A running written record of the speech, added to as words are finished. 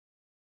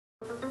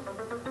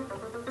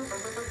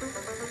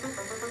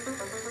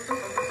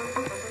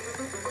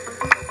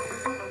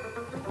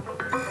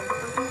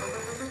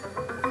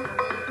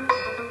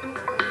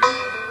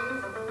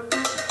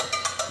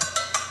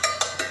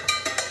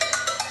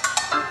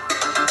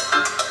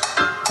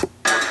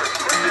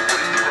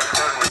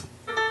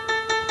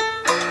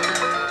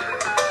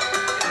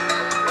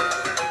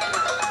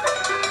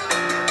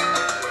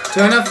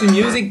Turn off the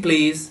music,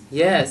 please.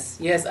 Yes,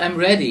 I'm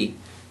ready.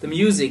 The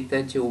music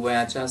that you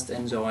were just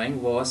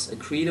enjoying was A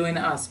Credo in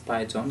Us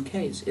by John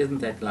Cage. Isn't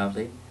that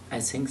lovely?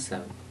 I think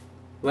so.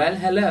 Well,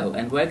 hello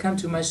and welcome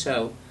to my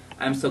show.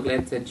 I'm so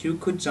glad that you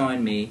could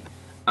join me.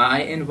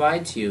 I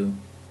invite you.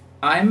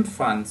 I'm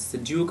Franz, the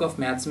Duke of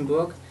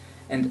Merzenburg,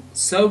 and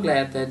so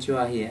glad that you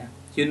are here.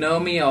 You know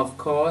me, of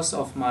course,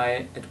 of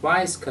my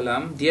advice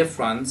column, Dear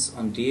Franz,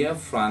 on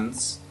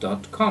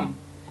dearfranz.com.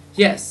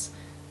 Yes,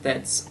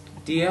 that's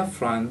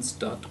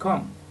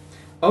dearfranz.com.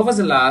 Over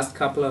the last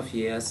couple of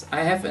years,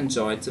 I have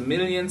enjoyed the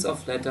millions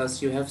of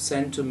letters you have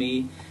sent to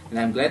me, and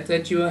I'm glad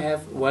that you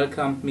have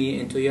welcomed me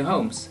into your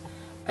homes.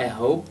 I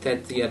hope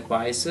that the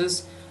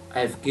advices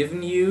I've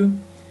given you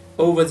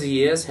over the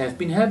years have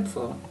been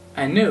helpful.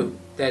 I know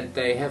that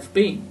they have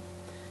been.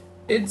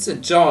 It's a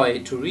joy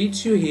to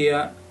reach you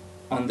here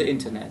on the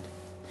internet.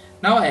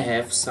 Now I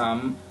have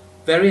some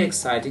very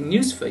exciting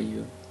news for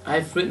you.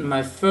 I've written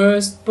my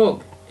first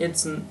book.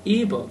 It's an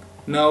eBook.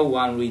 No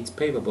one reads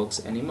paper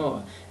books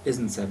anymore.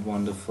 Isn't that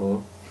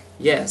wonderful?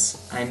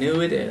 Yes, I know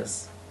it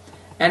is.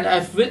 And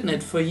I've written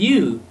it for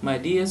you, my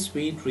dear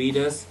sweet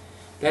readers,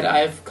 that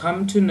I've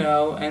come to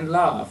know and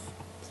love.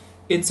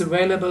 It's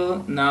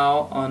available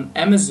now on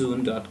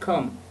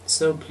Amazon.com,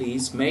 so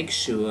please make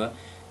sure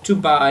to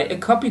buy a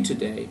copy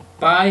today.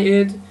 Buy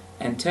it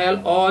and tell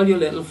all your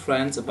little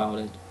friends about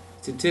it.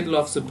 The title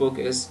of the book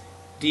is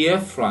Dear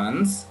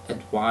Franz,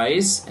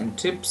 Advice and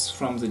Tips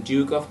from the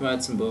Duke of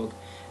Merzenburg,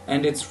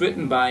 and it's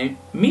written by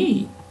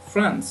me,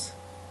 Franz.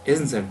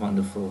 Isn't that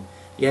wonderful?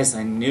 Yes,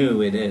 I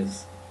knew it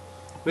is.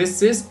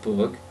 With this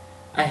book,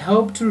 I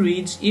hope to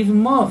reach even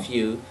more of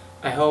you.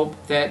 I hope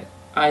that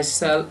I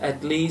sell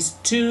at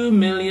least 2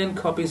 million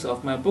copies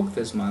of my book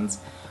this month.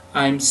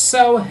 I'm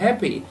so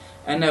happy,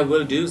 and I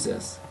will do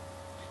this.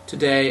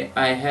 Today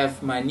I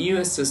have my new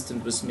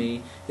assistant with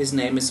me. His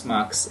name is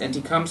Max, and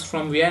he comes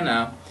from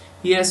Vienna.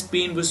 He has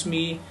been with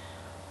me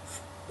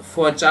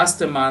for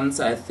just a month,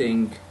 I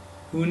think.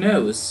 Who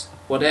knows?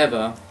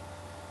 Whatever.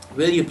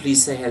 Will you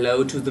please say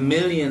hello to the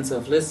millions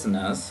of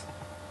listeners?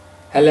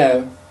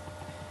 Hello.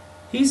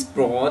 He's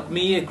brought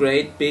me a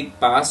great big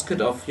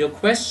basket of your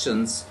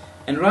questions,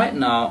 and right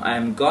now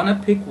I'm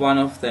gonna pick one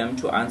of them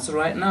to answer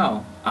right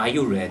now. Are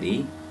you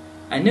ready?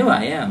 I know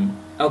I am.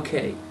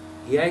 Okay,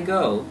 here I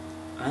go.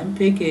 I'm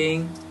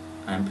picking.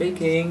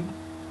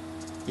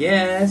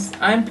 Yes,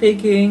 I'm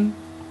picking.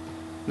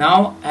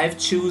 Now I've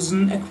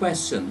chosen a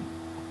question.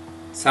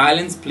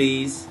 Silence,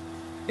 please.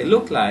 It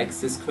looks like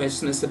this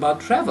question is about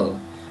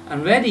travel.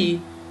 I'm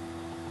ready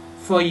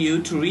for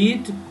you to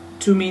read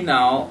to me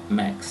now,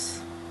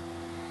 Max.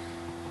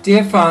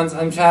 Dear Franz,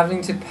 I'm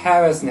traveling to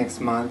Paris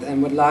next month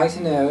and would like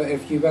to know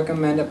if you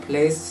recommend a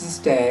place to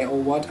stay or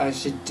what I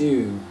should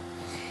do.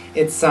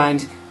 It's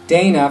signed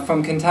Dana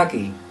from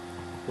Kentucky.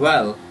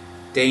 Well,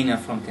 Dana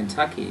from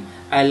Kentucky.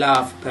 I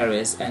love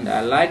Paris and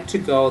I like to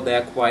go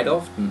there quite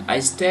often. I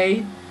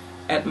stay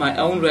at my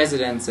own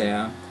residence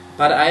there,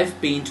 but I've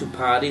been to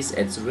parties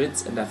at the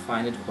Ritz and I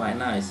find it quite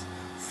nice.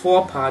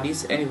 4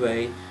 parties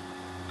anyway.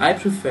 I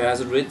prefer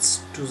the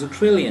Ritz to the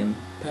Trillion.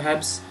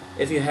 Perhaps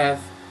if you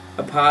have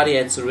a party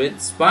at the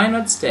Ritz, why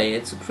not stay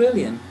at the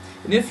Trillion?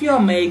 And if you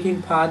are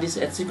making parties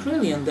at the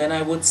Trillion, then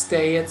I would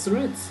stay at the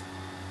Ritz.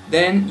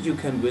 Then you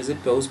can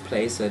visit both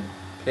places.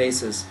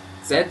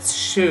 That's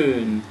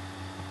schön.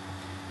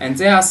 And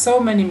there are so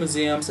many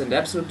museums and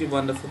absolutely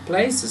wonderful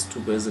places to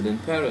visit in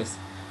Paris.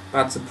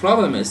 But the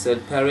problem is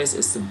that Paris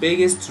is the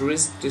biggest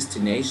tourist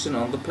destination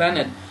on the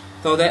planet,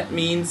 so that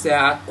means there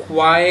are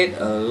quite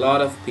a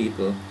lot of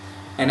people,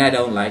 and I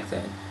don't like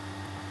that.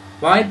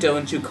 Why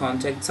don't you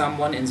contact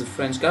someone in the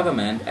French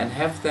government and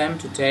have them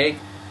to take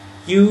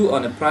you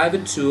on a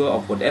private tour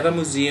of whatever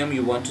museum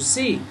you want to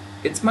see?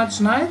 It's much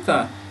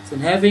nicer than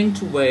having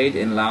to wait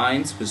in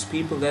lines with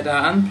people that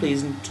are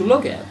unpleasant to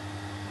look at.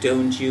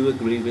 Don't you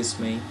agree with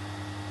me?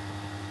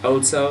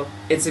 Also,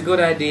 it's a good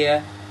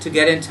idea to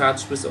get in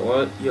touch with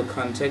all your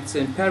contacts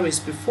in Paris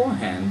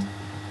beforehand.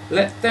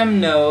 Let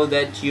them know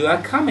that you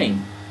are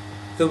coming.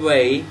 The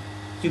way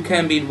you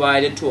can be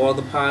invited to all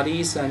the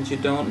parties and you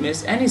don't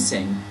miss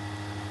anything.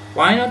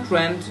 Why not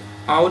rent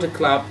out a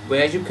club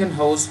where you can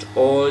host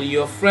all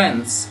your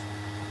friends?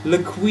 Le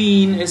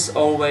Queen is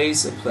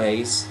always a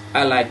place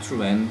I like to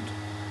rent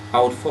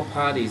out for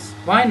parties.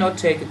 Why not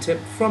take a tip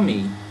from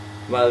me?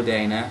 Well,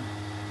 Dana,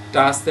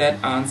 does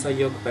that answer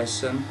your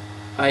question?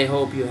 I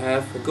hope you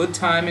have a good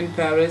time in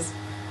Paris.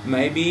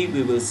 Maybe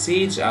we will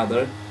see each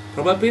other.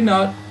 Probably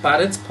not,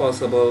 but it's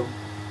possible.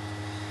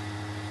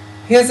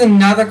 Here's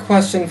another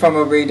question from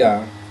a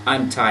reader.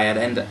 I'm tired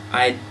and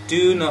I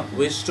do not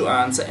wish to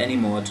answer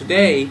anymore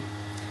today.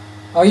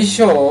 Are you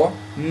sure?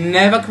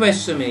 Never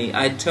question me.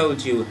 I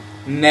told you,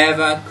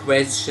 never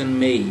question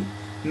me.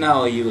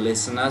 Now you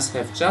listeners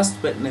have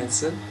just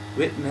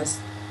witnessed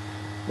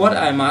what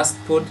I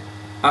must put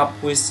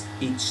up with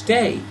each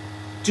day.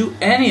 Do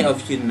any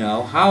of you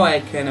know how I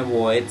can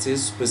avoid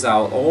this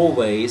without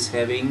always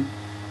having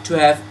to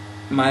have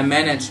my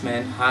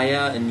management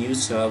hire a new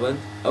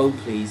servant? Oh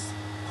please,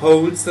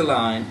 hold the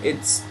line,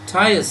 it's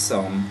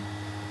tiresome.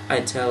 I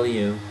tell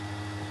you.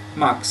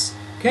 Max,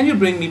 can you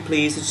bring me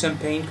please a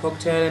champagne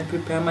cocktail and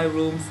prepare my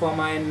room for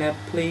my nap,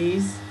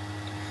 please?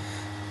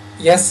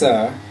 Yes,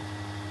 sir.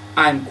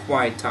 I'm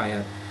quite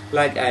tired.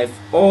 Like I've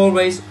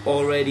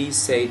already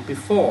said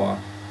before,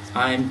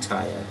 I'm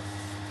tired.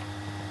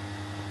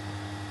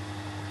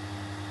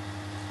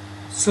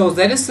 So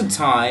that is the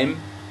time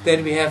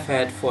that we have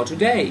had for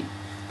today.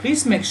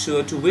 Please make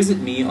sure to visit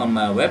me on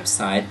my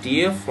website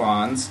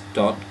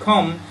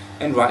dearfranz.com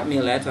and write me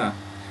a letter.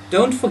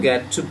 Don't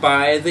forget to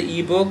buy the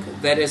ebook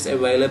that is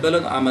available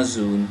on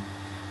Amazon.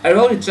 I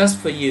wrote it just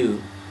for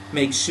you.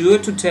 Make sure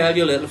to tell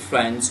your little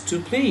friends too,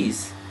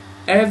 please.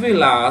 Every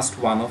last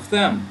one of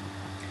them.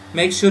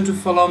 Make sure to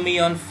follow me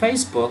on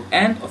Facebook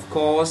and, of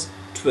course,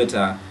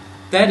 Twitter.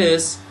 That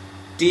is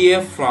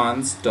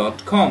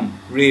dearfranz.com.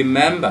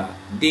 Remember,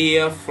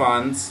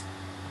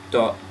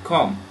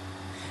 dearfranz.com.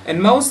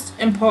 And most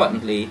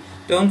importantly,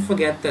 don't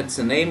forget that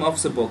the name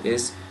of the book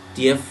is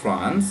Dear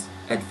Franz,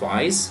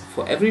 Advice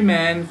for Every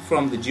Man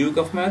from the Duke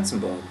of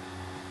Merzenburg.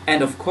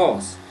 And of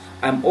course,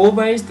 I'm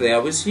always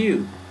there with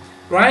you.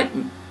 Write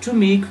to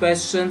me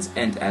questions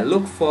and I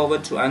look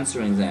forward to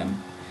answering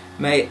them.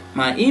 My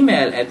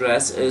email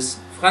address is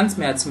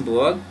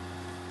franzmerzenburg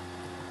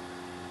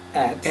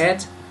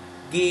at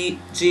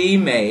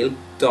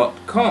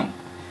gmail.com.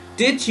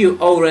 Did you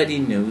already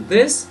know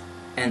this?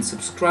 And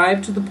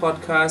subscribe to the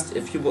podcast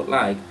if you would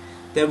like.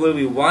 There will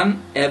be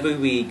one every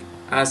week,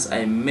 as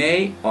I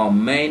may or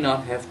may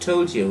not have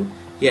told you.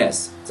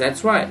 Yes,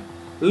 that's right.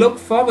 Look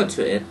forward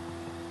to it.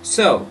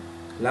 So,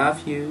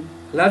 love you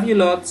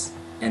lots,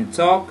 and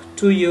talk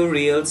to you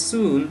real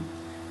soon.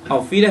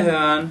 Auf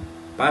Wiederhören.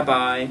 Bye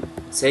bye.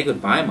 Say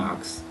goodbye,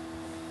 Max.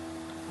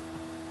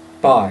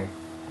 Bye.